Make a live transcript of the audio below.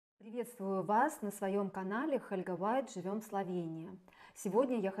Приветствую вас на своем канале Helga «Живем в Словении».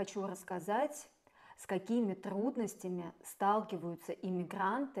 Сегодня я хочу рассказать, с какими трудностями сталкиваются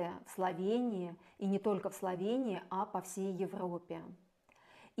иммигранты в Словении, и не только в Словении, а по всей Европе.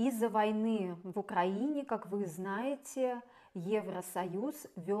 Из-за войны в Украине, как вы знаете, Евросоюз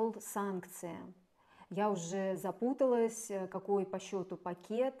ввел санкции. Я уже запуталась, какой по счету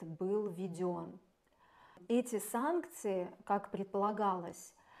пакет был введен. Эти санкции, как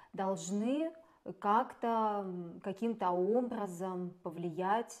предполагалось, должны каким-то образом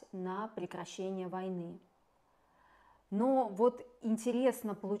повлиять на прекращение войны. Но вот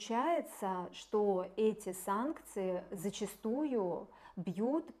интересно получается, что эти санкции зачастую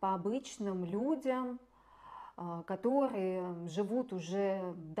бьют по обычным людям, которые живут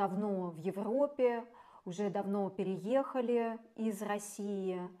уже давно в Европе, уже давно переехали из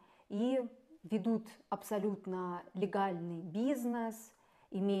России и ведут абсолютно легальный бизнес,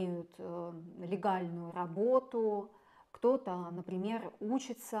 имеют легальную работу. Кто-то, например,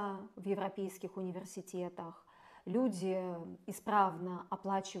 учится в европейских университетах. Люди исправно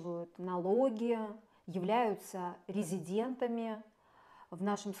оплачивают налоги, являются резидентами, в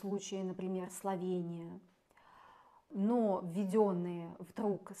нашем случае, например, Словения. Но введенные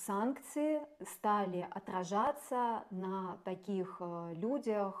вдруг санкции стали отражаться на таких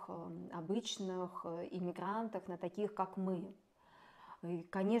людях, обычных иммигрантах, на таких, как мы. И,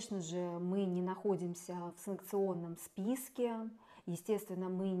 конечно же, мы не находимся в санкционном списке. Естественно,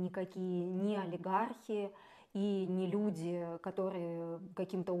 мы никакие не олигархи и не люди, которые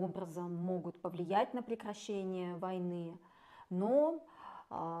каким-то образом могут повлиять на прекращение войны. Но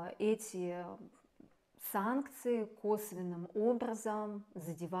эти санкции косвенным образом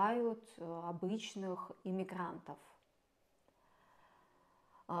задевают обычных иммигрантов.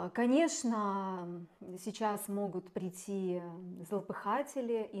 Конечно, сейчас могут прийти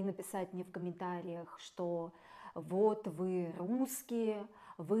злопыхатели и написать мне в комментариях, что вот вы русские,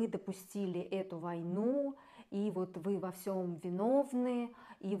 вы допустили эту войну, и вот вы во всем виновны,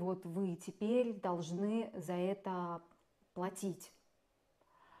 и вот вы теперь должны за это платить.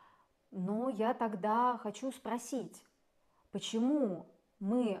 Но я тогда хочу спросить, почему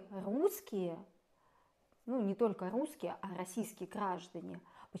мы русские, ну не только русские, а российские граждане,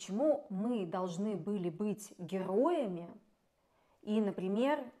 почему мы должны были быть героями и,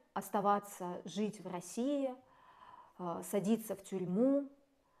 например, оставаться жить в России, садиться в тюрьму,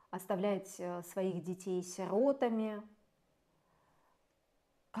 оставлять своих детей сиротами,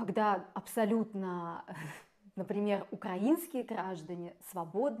 когда абсолютно, например, украинские граждане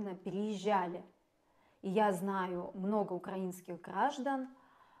свободно переезжали. И я знаю много украинских граждан,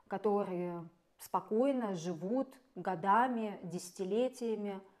 которые спокойно живут годами,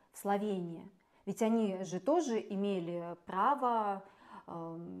 десятилетиями в Словении. Ведь они же тоже имели право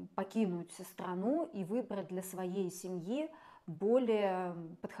покинуть страну и выбрать для своей семьи более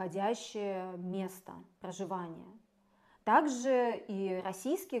подходящее место проживания. Также и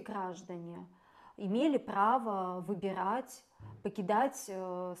российские граждане имели право выбирать, покидать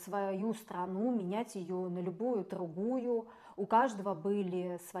свою страну, менять ее на любую другую. У каждого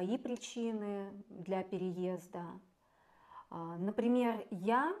были свои причины для переезда. Например,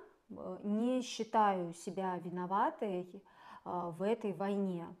 я не считаю себя виноватой в этой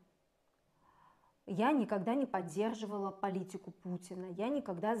войне. Я никогда не поддерживала политику Путина, я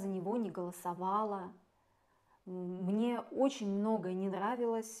никогда за него не голосовала. Мне очень многое не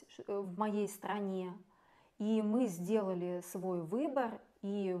нравилось в моей стране, и мы сделали свой выбор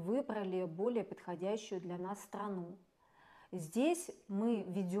и выбрали более подходящую для нас страну. Здесь мы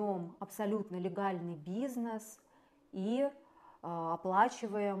ведем абсолютно легальный бизнес и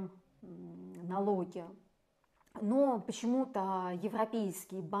оплачиваем налоги. Но почему-то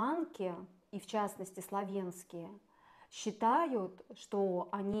европейские банки, и в частности славянские, считают, что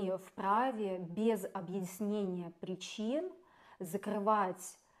они вправе без объяснения причин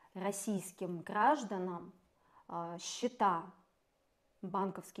закрывать российским гражданам счета,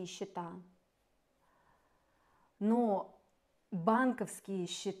 банковские счета. Но банковские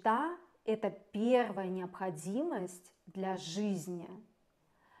счета – это первая необходимость для жизни.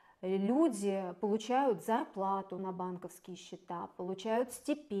 Люди получают зарплату на банковские счета, получают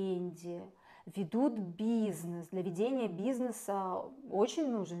стипендии, ведут бизнес. Для ведения бизнеса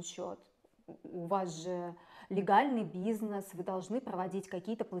очень нужен счет. У вас же легальный бизнес, вы должны проводить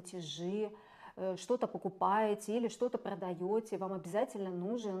какие-то платежи, что-то покупаете или что-то продаете, вам обязательно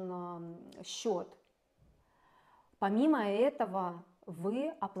нужен счет. Помимо этого, вы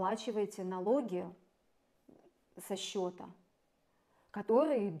оплачиваете налоги со счета,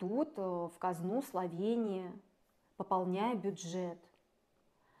 которые идут в казну Словении, пополняя бюджет.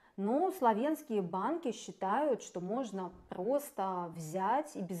 Но славянские банки считают, что можно просто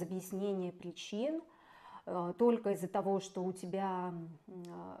взять и без объяснения причин, только из-за того, что у тебя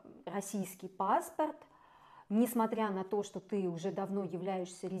российский паспорт, несмотря на то, что ты уже давно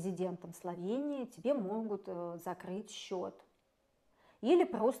являешься резидентом Словении, тебе могут закрыть счет или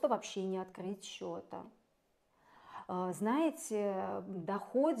просто вообще не открыть счета. Знаете,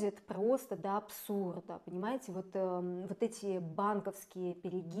 доходит просто до абсурда, понимаете, вот эти банковские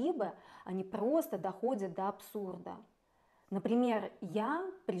перегибы, они просто доходят до абсурда. Например, я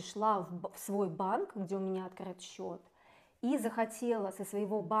пришла в свой банк, где у меня открыт счет, и захотела со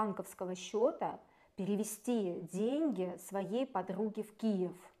своего банковского счета перевести деньги своей подруге в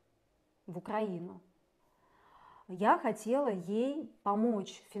Киев, в Украину. Я хотела ей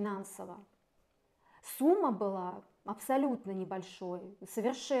помочь финансово. Сумма была абсолютно небольшой,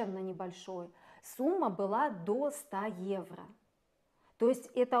 совершенно небольшой. Сумма была до 100 евро. То есть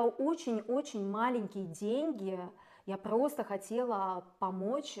это очень-очень маленькие деньги. Я просто хотела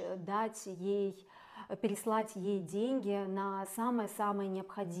помочь, дать ей, переслать ей деньги на самое-самое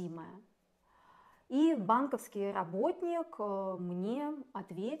необходимое. И банковский работник мне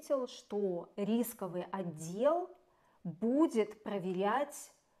ответил, что рисковый отдел будет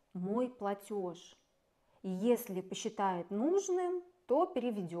проверять мой платеж. И если посчитает нужным, то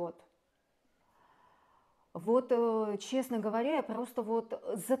переведет. Честно говоря, я просто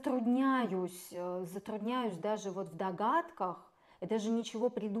затрудняюсь даже в догадках, я даже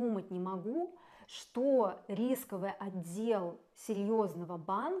ничего придумать не могу, что рисковый отдел серьезного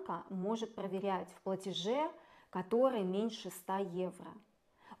банка может проверять в платеже, который меньше 100 евро.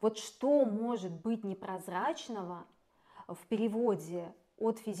 Вот что может быть непрозрачного в переводе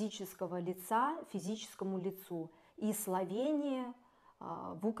от физического лица физическому лицу из Словении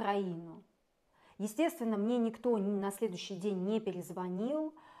в Украину? Естественно, мне никто на следующий день не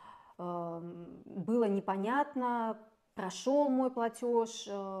перезвонил, было непонятно, прошел мой платеж,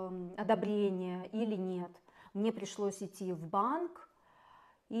 одобрение или нет. Мне пришлось идти в банк,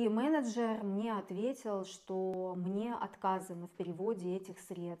 и менеджер мне ответил, что мне отказано в переводе этих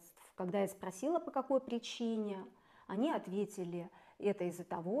средств. Когда я спросила, по какой причине, они ответили, это из-за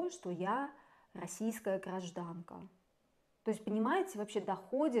того, что я российская гражданка. То есть, понимаете, вообще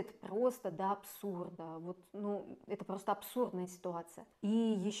доходит просто до абсурда. Это просто абсурдная ситуация. И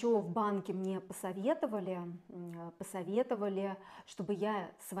еще в банке мне посоветовали, чтобы я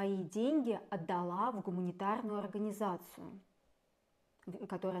свои деньги отдала в гуманитарную организацию,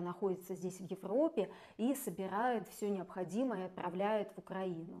 которая находится здесь в Европе и собирает все необходимое и отправляет в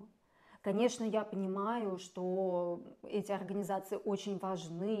Украину. Конечно, я понимаю, что эти организации очень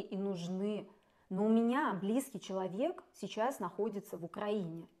важны и нужны, но у меня близкий человек сейчас находится в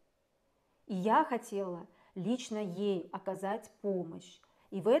Украине. И я хотела лично ей оказать помощь.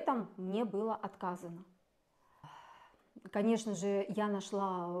 И в этом мне было отказано. Конечно же, я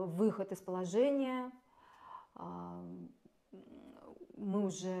нашла выход из положения. Мы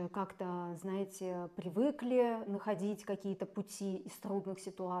уже как-то, знаете, привыкли находить какие-то пути из трудных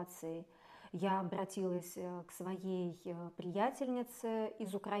ситуаций. Я обратилась к своей приятельнице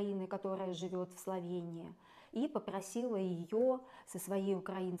из Украины, которая живет в Словении, и попросила ее со своей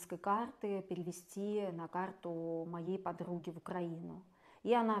украинской карты перевести на карту моей подруги в Украину.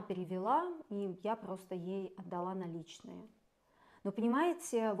 И она перевела, и я просто ей отдала наличные. Но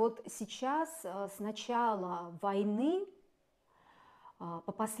понимаете, вот сейчас, с начала войны,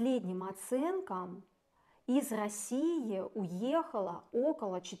 по последним оценкам, из России уехало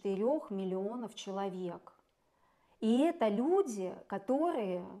около 4 миллионов человек. И это люди,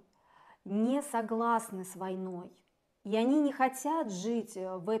 которые не согласны с войной. И они не хотят жить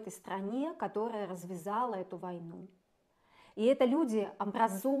в этой стране, которая развязала эту войну. И это люди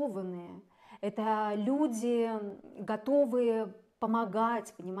образованные, это люди готовые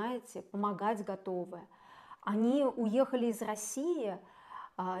помогать, понимаете, помогать готовы. Они уехали из России,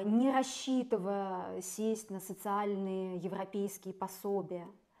 не рассчитывая сесть на социальные европейские пособия.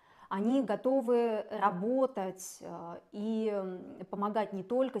 Они готовы работать и помогать не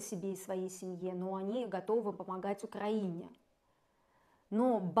только себе и своей семье, но они готовы помогать Украине.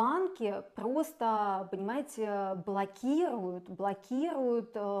 Но банки просто, понимаете, блокируют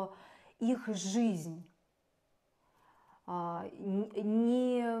их жизнь,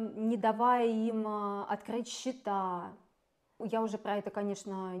 не давая им открыть счета. Я уже про это,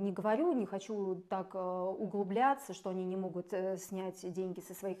 конечно, не говорю, не хочу так углубляться, что они не могут снять деньги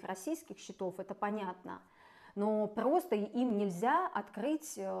со своих российских счетов, это понятно. Но просто им нельзя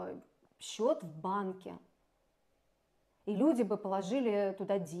открыть счет в банке. И люди бы положили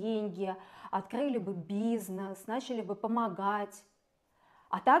туда деньги, открыли бы бизнес, начали бы помогать.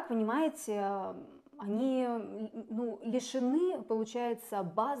 А так, понимаете, они лишены, получается,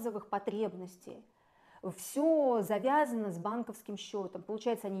 базовых потребностей. Все завязано с банковским счетом.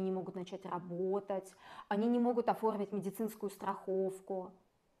 Получается, они не могут начать работать, они не могут оформить медицинскую страховку.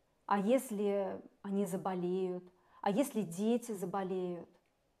 А если они заболеют? А если дети заболеют?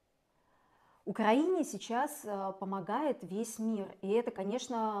 Украине сейчас помогает весь мир. И это,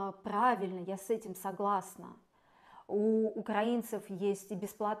 конечно, правильно, я с этим согласна. У украинцев есть и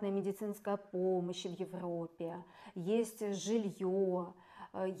бесплатная медицинская помощь в Европе, есть жилье,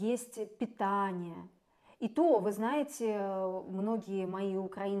 есть питание. И то, вы знаете, многие мои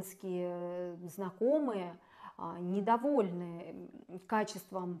украинские знакомые недовольны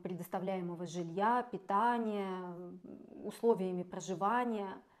качеством предоставляемого жилья, питания, условиями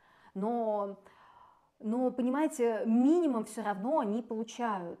проживания. Но понимаете, минимум все равно они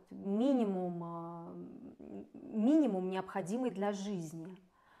получают, минимум необходимый для жизни.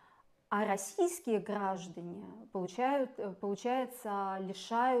 А российские граждане, получается,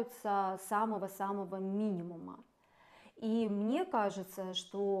 лишаются самого-самого минимума. И мне кажется,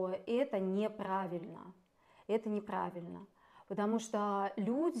 что это неправильно. Это неправильно. Потому что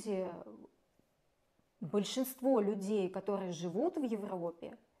большинство людей, которые живут в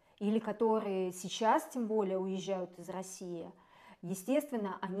Европе, или которые сейчас тем более уезжают из России,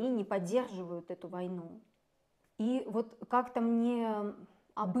 естественно, они не поддерживают эту войну. И вот как-то мне,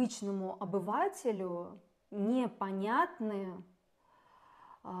 обычному обывателю, непонятны,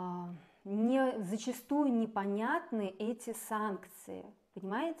 зачастую непонятны эти санкции,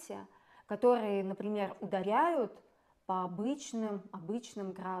 понимаете, которые, например, ударяют по обычным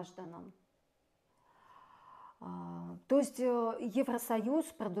гражданам. То есть Евросоюз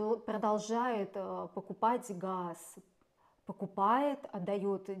продолжает покупать газ,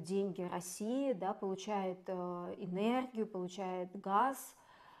 отдает деньги России, да, получает энергию, получает газ.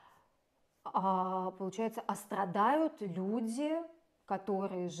 Получается, страдают люди,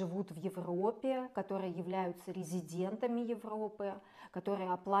 которые живут в Европе, которые являются резидентами Европы,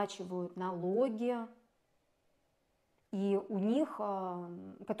 которые оплачивают налоги. И у них,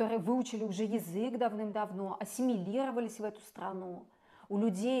 которые выучили уже язык давным-давно, ассимилировались в эту страну. У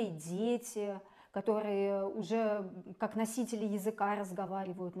людей дети, которые уже как носители языка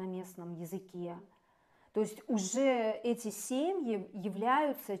разговаривают на местном языке. То есть уже эти семьи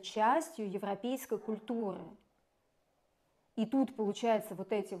являются частью европейской культуры. И тут, получается,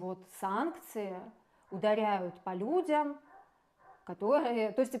 вот эти вот санкции ударяют по людям,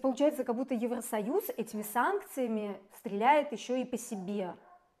 которые, то есть получается, как будто Евросоюз этими санкциями стреляет еще и по себе,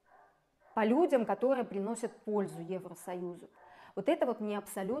 по людям, которые приносят пользу Евросоюзу. Вот это вот мне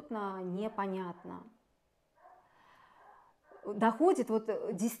абсолютно непонятно. Доходит вот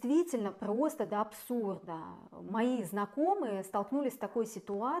действительно просто до абсурда. Мои знакомые столкнулись с такой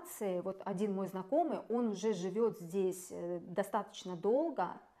ситуацией. Вот один мой знакомый, он уже живет здесь достаточно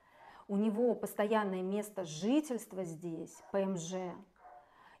долго. У него постоянное место жительства здесь, ПМЖ.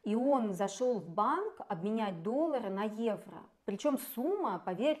 И он зашел в банк обменять доллары на евро. Причем сумма,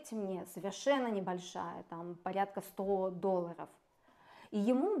 поверьте мне, совершенно небольшая, там порядка $100. И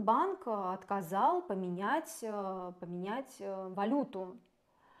ему банк отказал поменять валюту.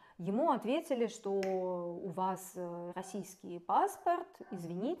 Ему ответили, что у вас российский паспорт,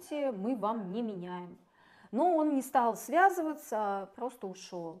 извините, мы вам не меняем. Но он не стал связываться, просто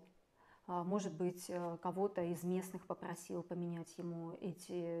ушел. Может быть, кого-то из местных попросил поменять ему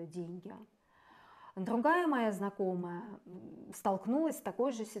эти деньги. Другая моя знакомая столкнулась с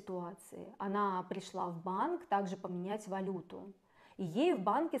такой же ситуацией. Она пришла в банк также поменять валюту. И ей в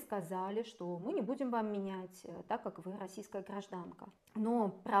банке сказали, что мы не будем вам менять, так как вы российская гражданка. Но,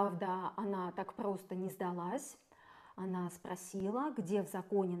 правда, она так просто не сдалась. Она спросила, где в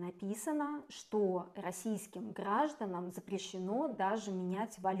законе написано, что российским гражданам запрещено даже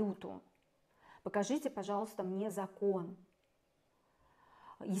менять валюту. Покажите, пожалуйста, мне закон.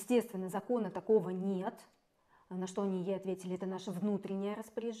 Естественно, закона такого нет. На что они ей ответили, это наше внутреннее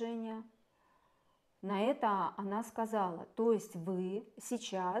распоряжение. На это она сказала, то есть вы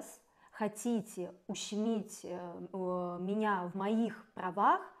сейчас хотите ущемить меня в моих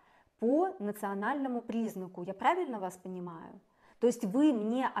правах по национальному признаку. Я правильно вас понимаю? То есть вы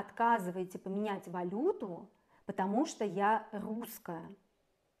мне отказываете поменять валюту, потому что я русская.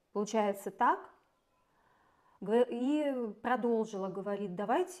 Получается так? И продолжила, говорит,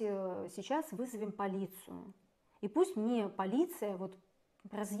 давайте сейчас вызовем полицию. И пусть мне полиция вот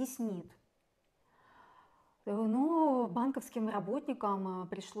разъяснит. Но банковским работникам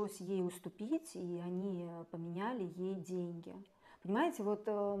пришлось ей уступить, и они поменяли ей деньги. Понимаете, вот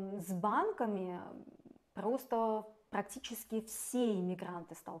с банками просто практически все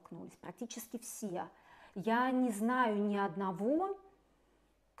иммигранты столкнулись, практически все. Я не знаю ни одного,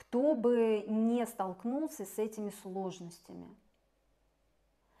 кто бы не столкнулся с этими сложностями.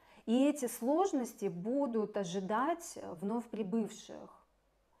 И эти сложности будут ожидать вновь прибывших.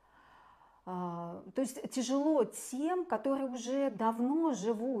 То есть тяжело тем, которые уже давно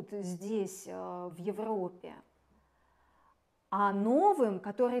живут здесь, в Европе. А новым,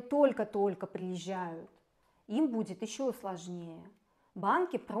 которые только-только приезжают, им будет еще сложнее.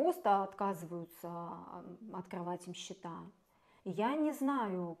 Банки просто отказываются открывать им счета. И я не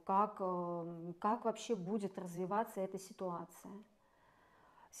знаю, как вообще будет развиваться эта ситуация.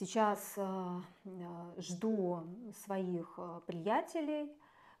 Сейчас жду своих приятелей,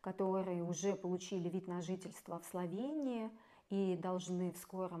 которые уже получили вид на жительство в Словении и должны в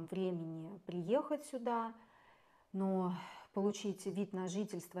скором времени приехать сюда. Но получить вид на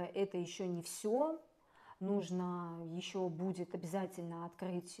жительство – это еще не все. Нужно еще будет обязательно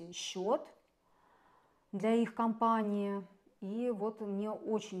открыть счет для их компании. И вот мне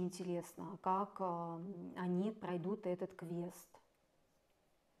очень интересно, как они пройдут этот квест.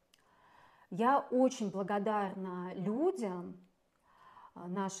 Я очень благодарна людям,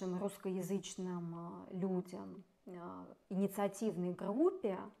 нашим русскоязычным людям, инициативной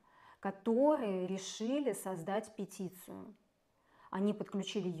группе, которые решили создать петицию. Они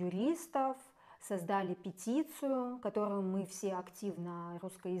подключили юристов, создали петицию, которую мы все активно,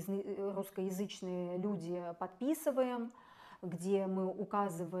 русскоязычные люди, подписываем, где мы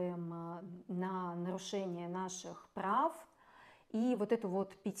указываем на нарушение наших прав. И вот эту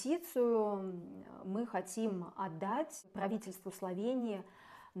вот петицию мы хотим отдать правительству Словении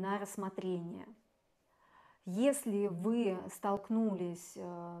на рассмотрение. Если вы столкнулись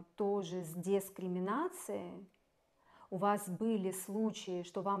тоже с дискриминацией, у вас были случаи,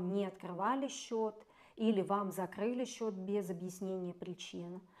 что вам не открывали счет или вам закрыли счет без объяснения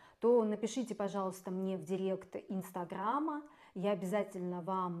причин, то напишите, пожалуйста, мне в директ Инстаграма. Я обязательно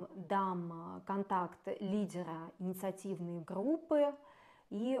вам дам контакт лидера инициативной группы,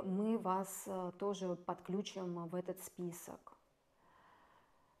 и мы вас тоже подключим в этот список.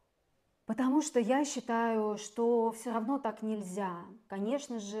 Потому что я считаю, что все равно так нельзя.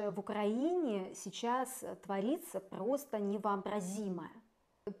 Конечно же, в Украине сейчас творится просто невообразимое.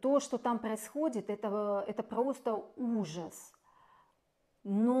 То, что там происходит, это просто ужас.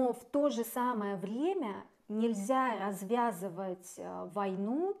 Но в то же самое время нельзя развязывать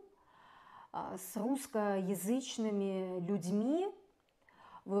войну с русскоязычными людьми,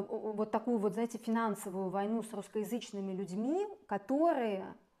 вот такую вот, знаете, финансовую войну с русскоязычными людьми,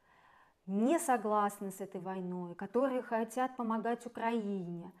 которые не согласны с этой войной, которые хотят помогать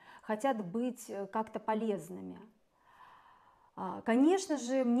Украине, хотят быть как-то полезными. Конечно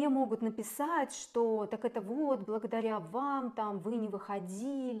же, мне могут написать, что так это вот благодаря вам там вы не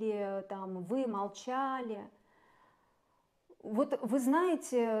выходили, там вы молчали. Вот вы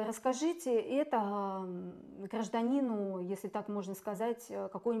знаете, расскажите это гражданину, если так можно сказать,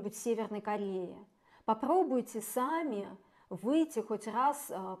 какой-нибудь Северной Кореи. Попробуйте сами выйти хоть раз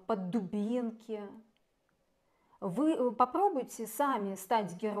под дубинки. Вы попробуйте сами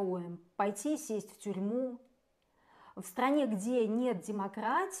стать героем, пойти сесть в тюрьму. В стране, где нет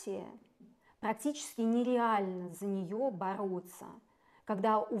демократии, практически нереально за нее бороться.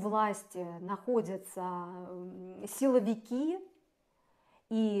 Когда у власти находятся силовики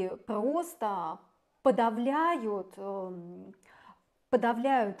и просто подавляют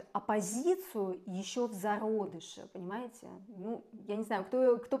оппозицию еще в зародыше, понимаете? Ну, я не знаю,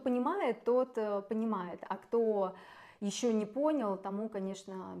 кто понимает, тот понимает, а кто еще не понял, тому,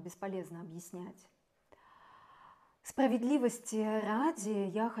 конечно, бесполезно объяснять. Справедливости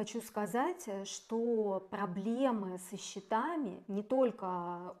ради я хочу сказать, что проблемы со счетами не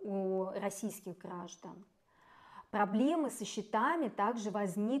только у российских граждан. Проблемы со счетами также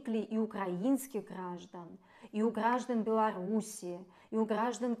возникли и у украинских граждан, и у граждан Беларуси, и у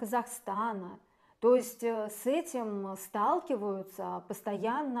граждан Казахстана. То есть с этим сталкиваются,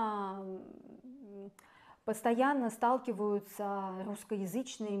 постоянно сталкиваются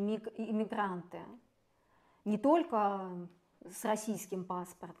русскоязычные иммигранты. Не только с российским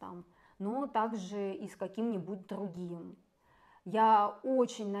паспортом, но также и с каким-нибудь другим. Я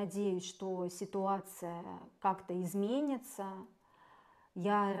очень надеюсь, что ситуация как-то изменится.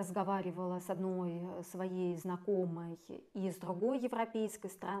 Я разговаривала с одной своей знакомой из другой европейской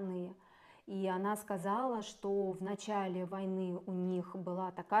страны, и она сказала, что в начале войны у них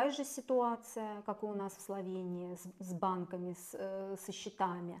была такая же ситуация, как и у нас в Словении, с банками, со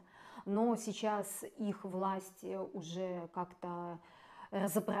счетами, но сейчас их власти уже как-то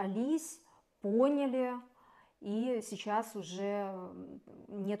разобрались, поняли, и сейчас уже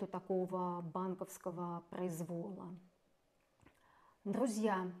нету такого банковского произвола.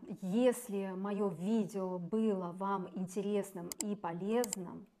 Друзья, если мое видео было вам интересным и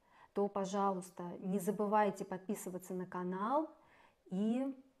полезным, то, пожалуйста, не забывайте подписываться на канал и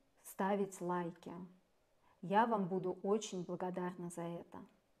ставить лайки. Я вам буду очень благодарна за это.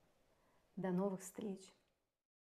 До новых встреч!